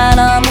night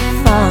on the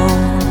phone.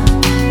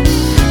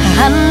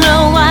 I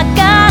know I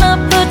gotta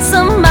put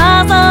some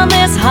miles on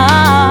this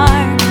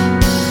heart,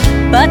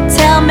 but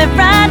tell me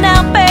right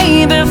now,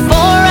 baby,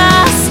 before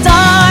I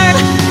start.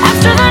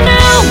 After the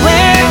new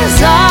wears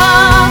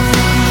off,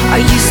 are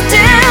you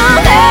still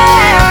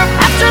there?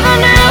 After the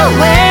new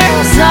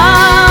wears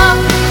off,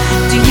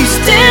 do you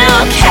still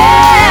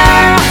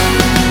care?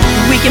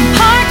 We can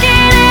park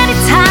it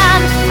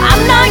anytime.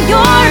 I'm not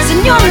yours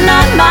and you're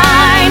not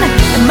mine.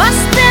 Am I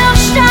still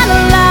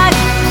shining like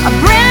a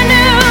brand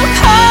new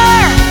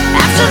car?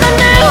 After the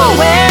new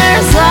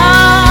wears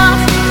off,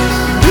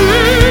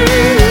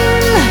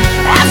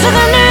 after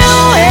the new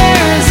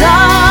wears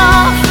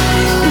off,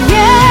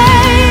 yeah.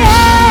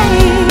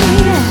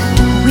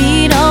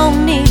 We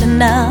don't need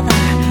another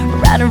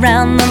right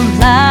around the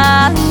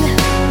line.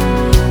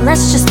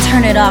 Let's just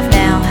turn it off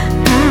now.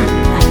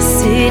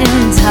 Sit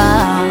and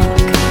talk.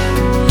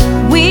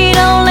 We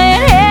don't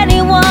let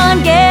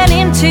anyone get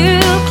in too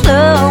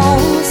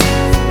close.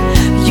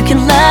 You can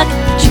look,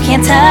 but you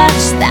can't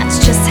touch. That's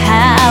just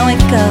how it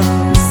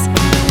goes.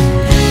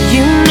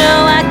 You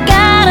know I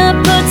gotta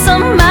put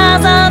some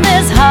miles on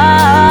this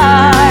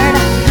heart.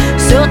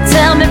 So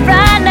tell me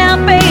right now,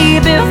 baby,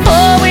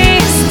 before we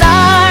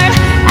start.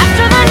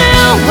 After the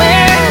new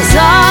wears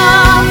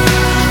off,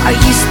 are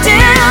you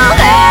still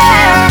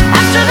there?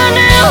 After the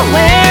new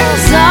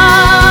wears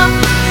off,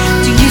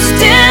 do you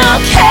still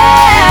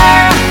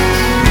care?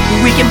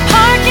 We can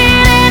park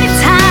it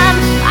anytime.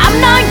 I'm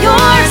not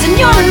yours and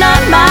you're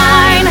not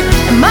mine.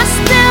 Am I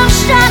still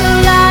shining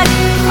like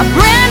a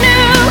brand new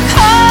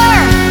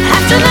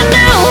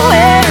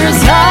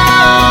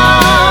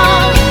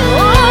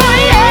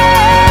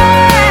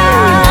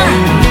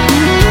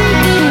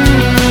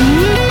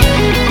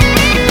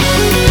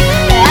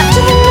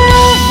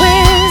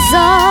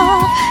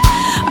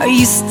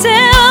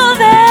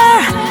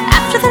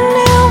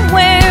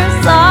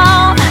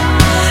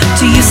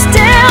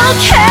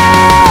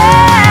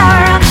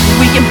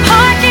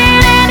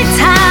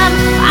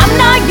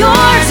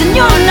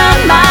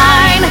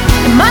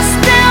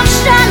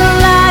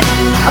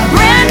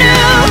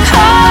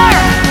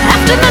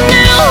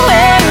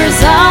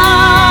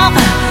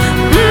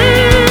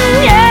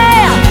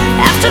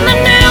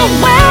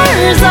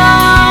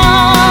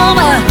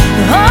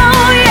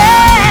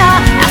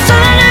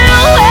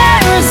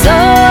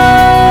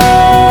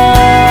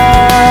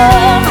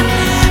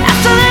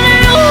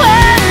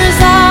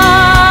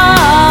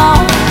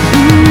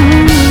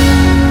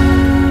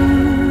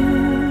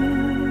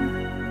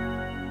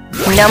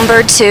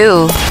Number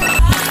 2.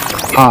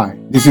 Hi,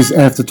 this is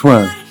After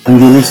 12, and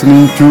you're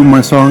listening to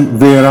my song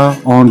Vera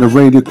on the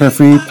Radio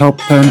Cafe Top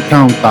 10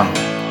 Countdown.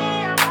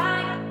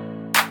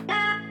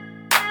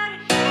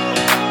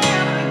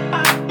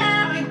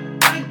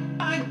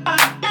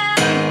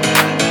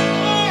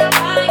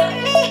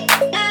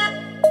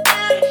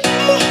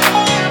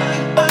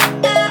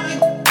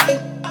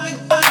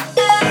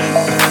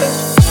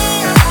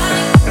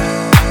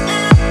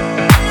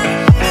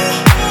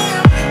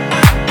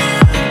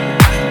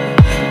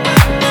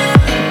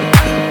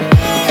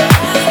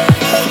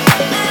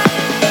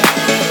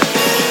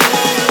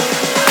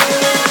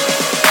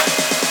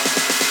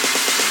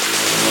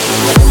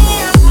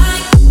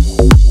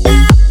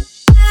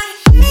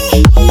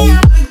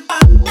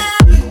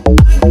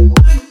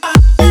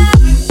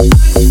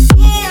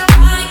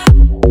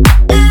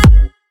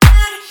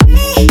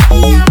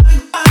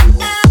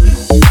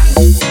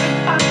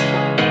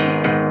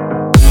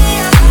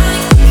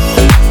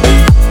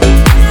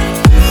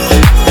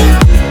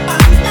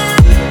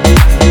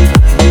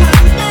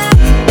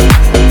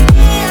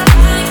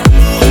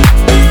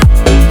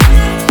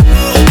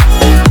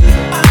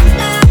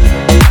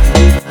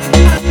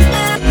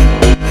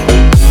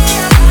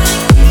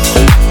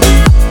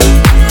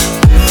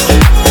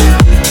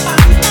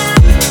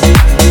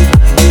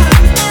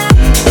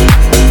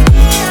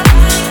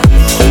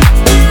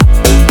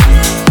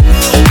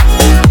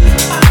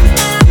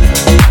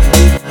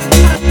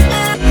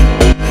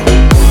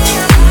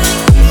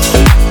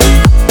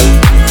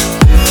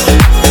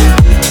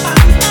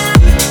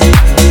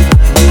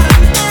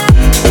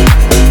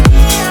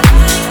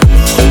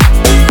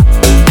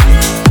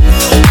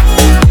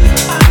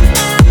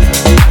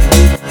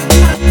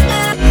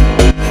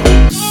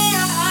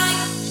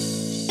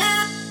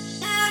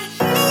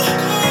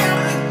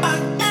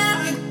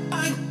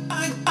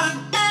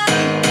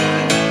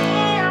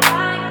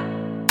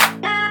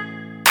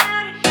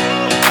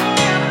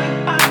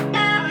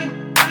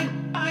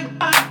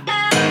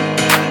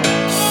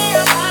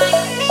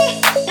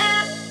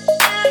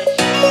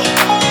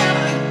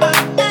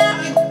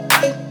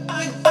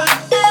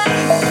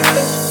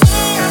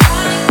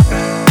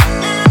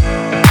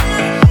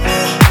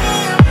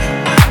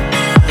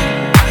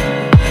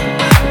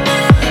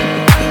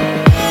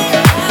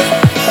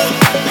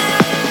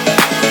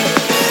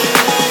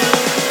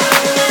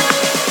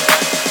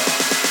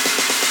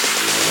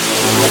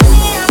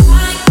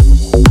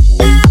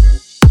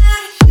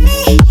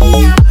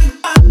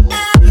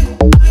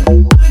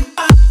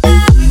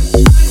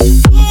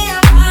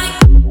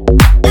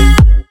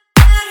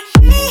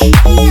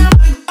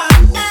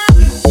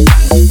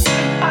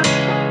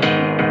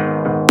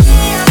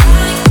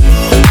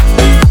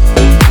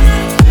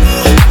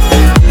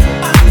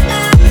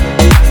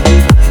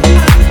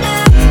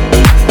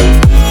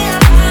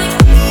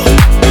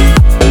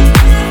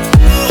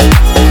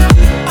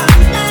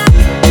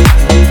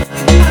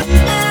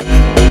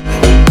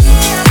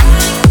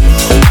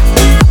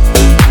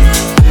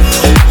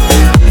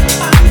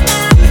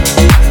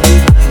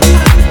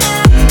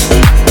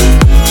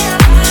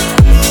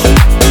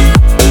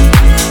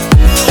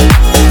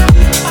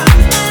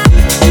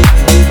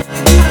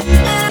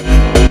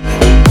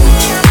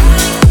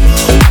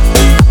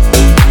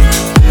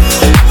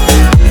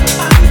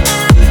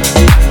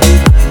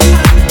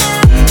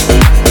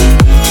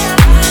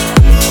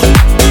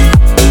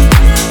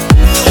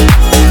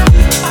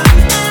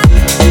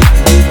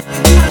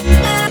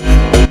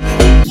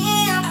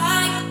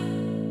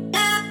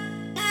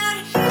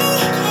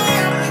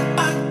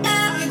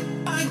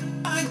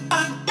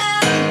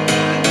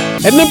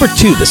 At number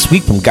 2, the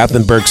sweep from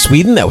Gothenburg,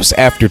 Sweden, that was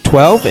After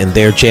 12 and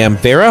their jam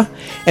Vera.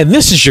 And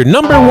this is your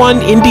number 1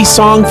 indie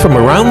song from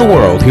around the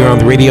world here on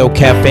the Radio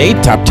Cafe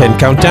Top 10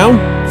 Countdown.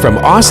 From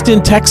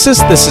Austin,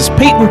 Texas, this is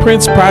Peyton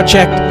Prince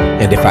Project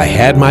and If I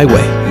Had My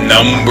Way.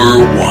 Number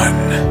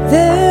 1.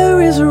 There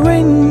is a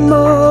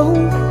rainbow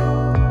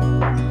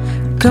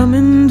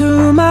coming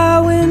through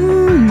my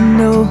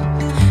window,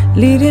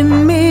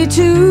 leading me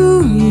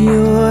to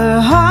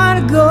your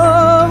heart to go.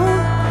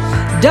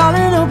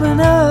 Darling, open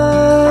up.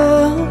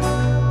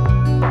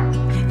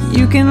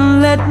 You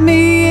can let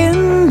me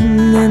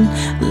in and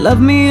love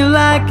me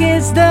like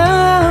it's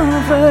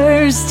the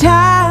first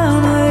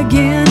time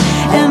again.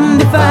 And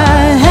if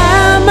I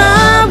had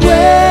my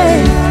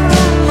way,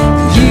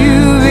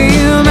 you'd be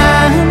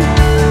mine.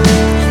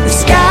 The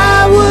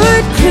sky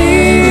would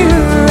clear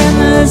and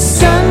the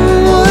sun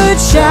would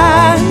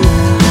shine.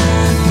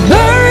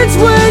 Birds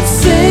would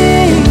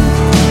sing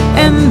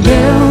and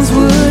bells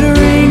would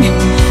ring.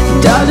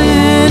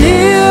 Darling,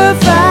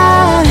 if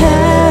I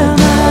had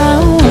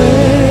my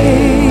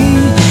way,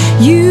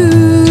 you'd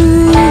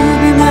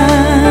be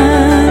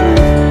mine.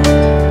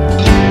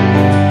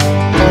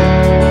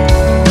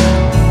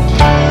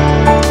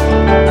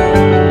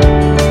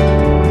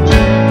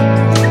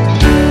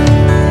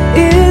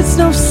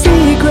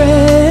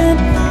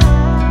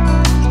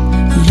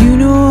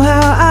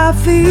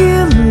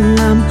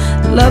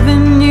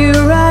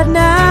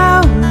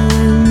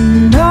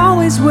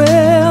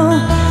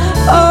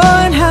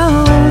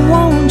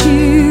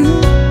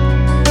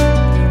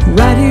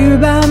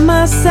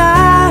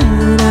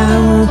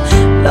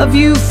 love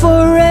you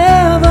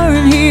forever,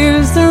 and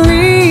here's the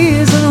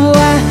reason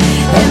why.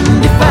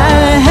 And if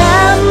I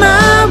had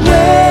my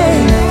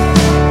way,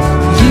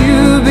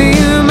 you'd be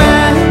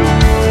mine.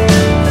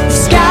 The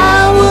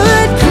sky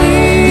would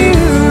clear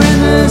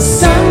and the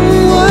sun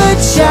would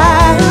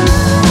shine.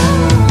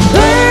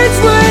 Birds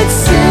would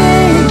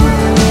sing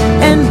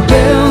and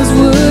bells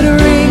would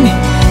ring.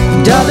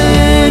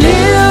 Darling,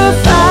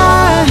 if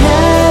I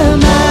had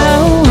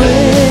my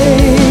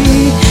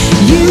way,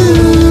 you'd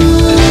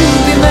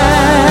be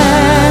mine.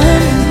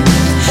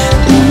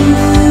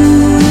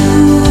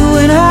 Ooh,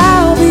 and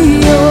I'll be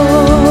yours.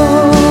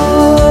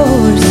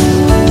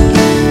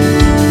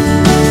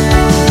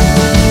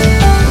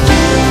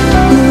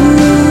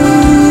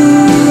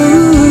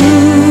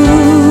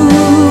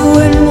 Ooh,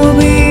 and we'll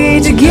be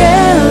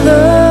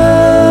together.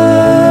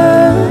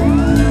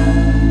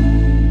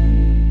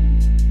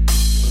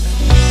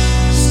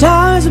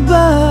 Stars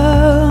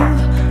above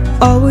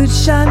all would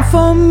shine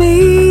for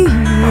me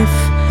if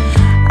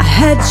I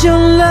had your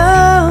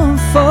love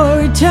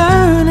for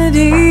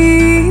eternity.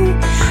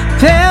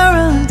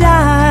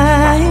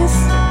 Paradise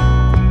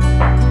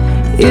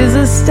is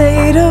a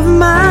state of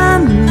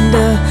mind,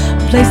 a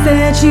place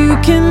that you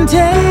can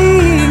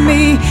take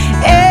me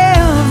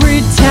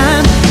every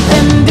time.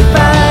 And if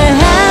I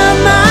had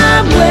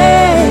my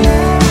way,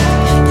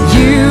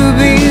 you'd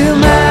be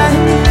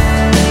mine.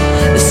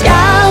 The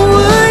sky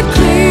would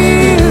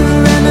clear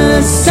and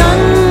the sun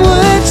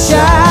would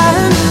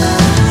shine.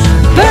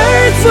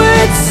 Birds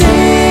would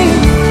sing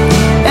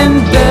and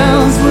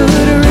bells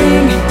would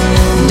ring.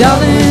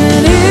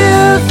 Darling,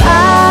 if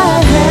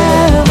I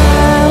had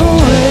my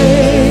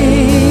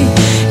way,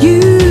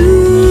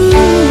 you'd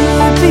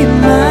be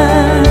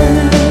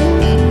mine.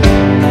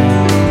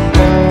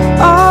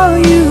 Oh,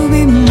 you'd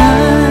be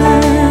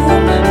mine.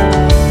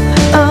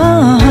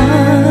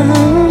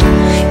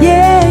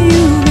 Yeah,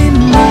 you'd be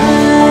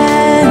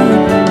mine.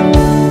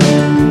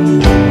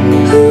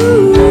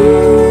 Ooh,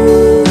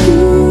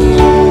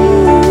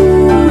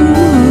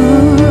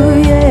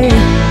 yeah.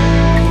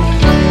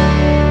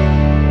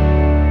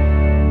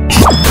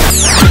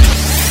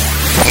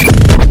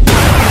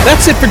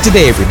 That's it for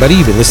today, everybody.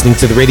 You've been listening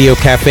to the Radio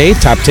Cafe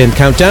Top 10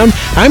 Countdown.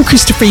 I'm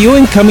Christopher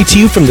Ewing, coming to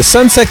you from the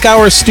Sunset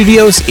Gower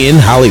Studios in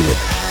Hollywood.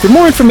 For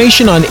more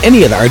information on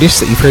any of the artists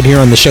that you've heard here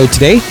on the show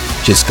today,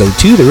 just go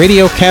to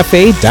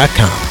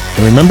theradiocafe.com.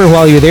 And remember,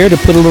 while you're there, to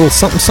put a little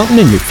something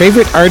in your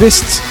favorite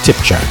artist's tip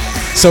jar.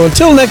 So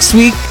until next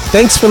week,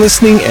 thanks for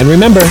listening, and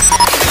remember,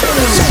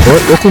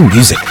 support local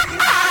music.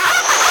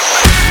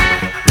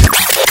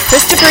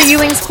 Christopher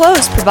Ewing's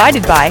clothes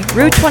provided by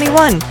Rue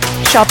 21.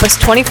 Shop us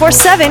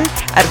 24/7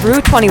 at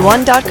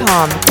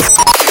rue21.com.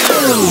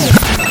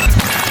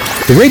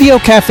 The Radio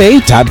Cafe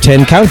Top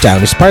 10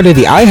 Countdown is part of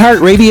the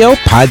iHeartRadio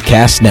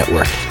Podcast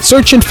Network.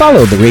 Search and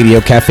follow the Radio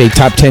Cafe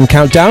Top 10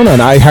 Countdown on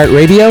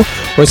iHeartRadio,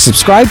 or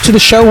subscribe to the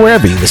show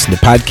wherever you listen to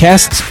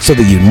podcasts so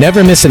that you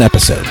never miss an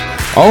episode.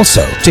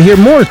 Also, to hear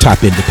more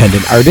top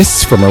independent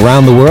artists from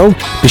around the world,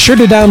 be sure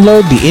to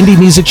download the Indie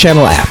Music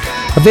Channel app,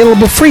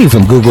 available free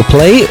from Google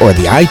Play or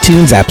the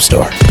iTunes App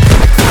Store.